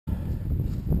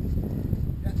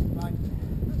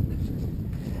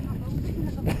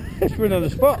Let's run on the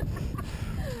spot.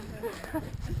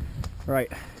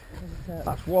 Right,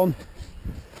 that's one.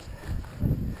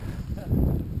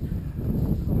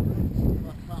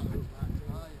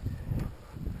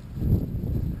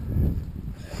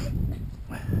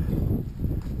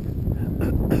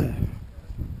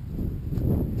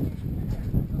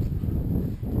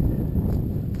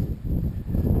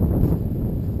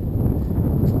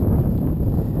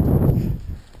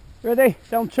 Ready?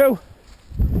 Down two.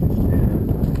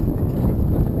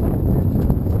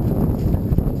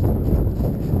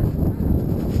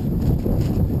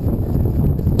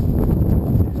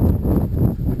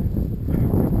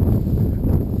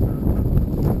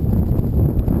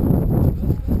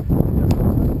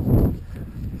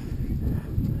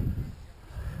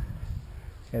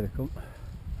 Here they come.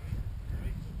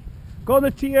 Go on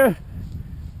the tier.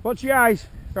 Watch your eyes.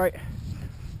 Right.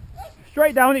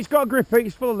 Straight down, it's got a grip,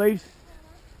 it's full of leaves.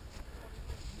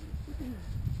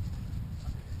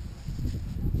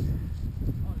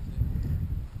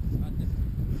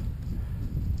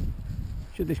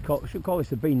 Should call this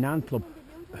the B9 Club.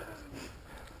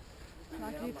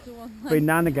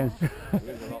 B9 again.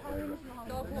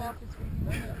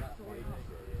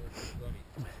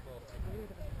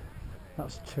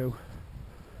 That's two.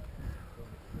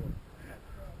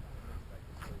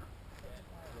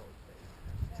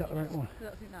 Is that the right one? I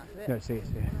don't think that's it.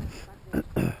 No,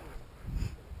 it's here.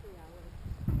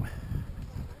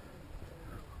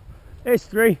 It's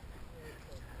three.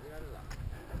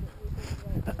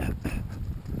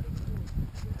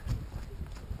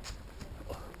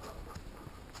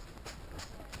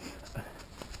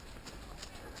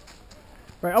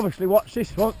 Right, obviously watch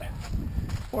this one.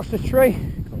 Watch the tree.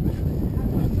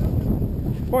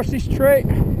 Watch this tree.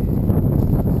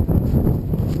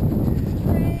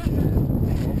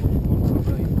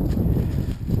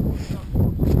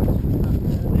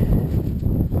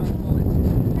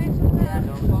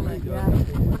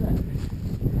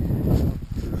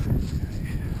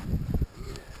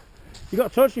 You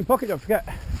got a torch in your pocket, don't forget.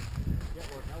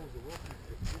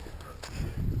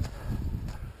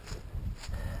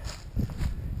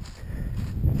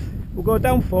 We'll go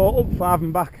down 4, up 5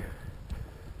 and back.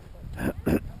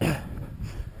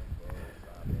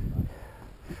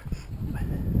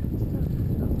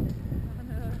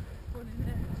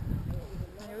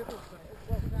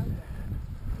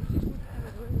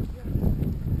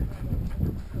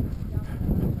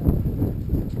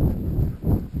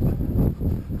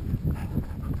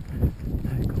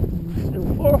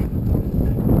 Still 4.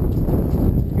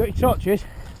 You got your torches?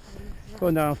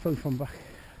 Going down, I'll from back.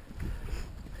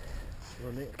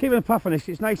 Keeping the path on this,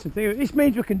 it's nice and thin. This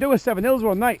means we can do a 7 Hills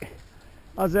one night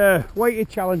as a weighted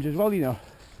challenge as well, you know.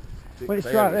 When it's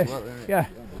like this, yeah. As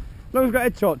long as we've got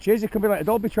head torches, it can be like a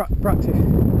Dolby track practice.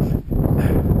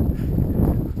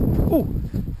 Oh,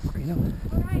 fucking hell.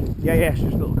 Right. Yeah, it's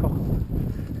just a little cock.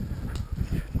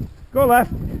 Go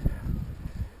left.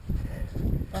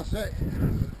 That's it.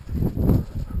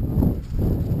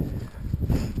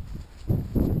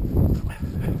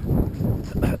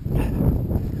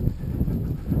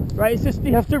 Right, it's just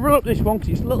you have to run up this one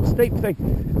because it's a little steep thing. Are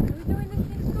we doing this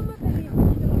in summer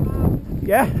video?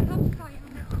 Yeah? Campsite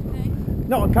on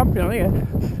this, Not on camping on here.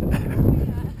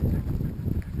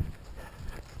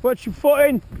 Put your foot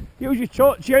in, use your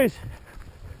torches,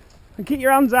 and keep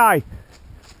your hands high.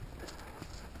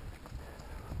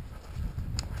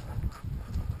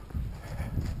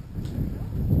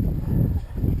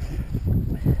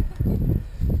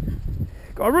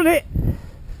 Gotta run it!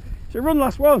 It's a run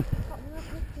last one.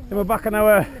 Then we're back on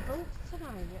our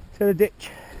to the ditch.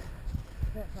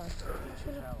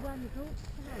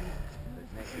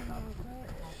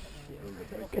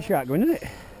 Guess you're out going, isn't it?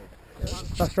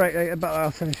 That's right, about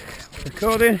I'll finish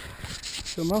recording.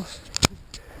 Some more.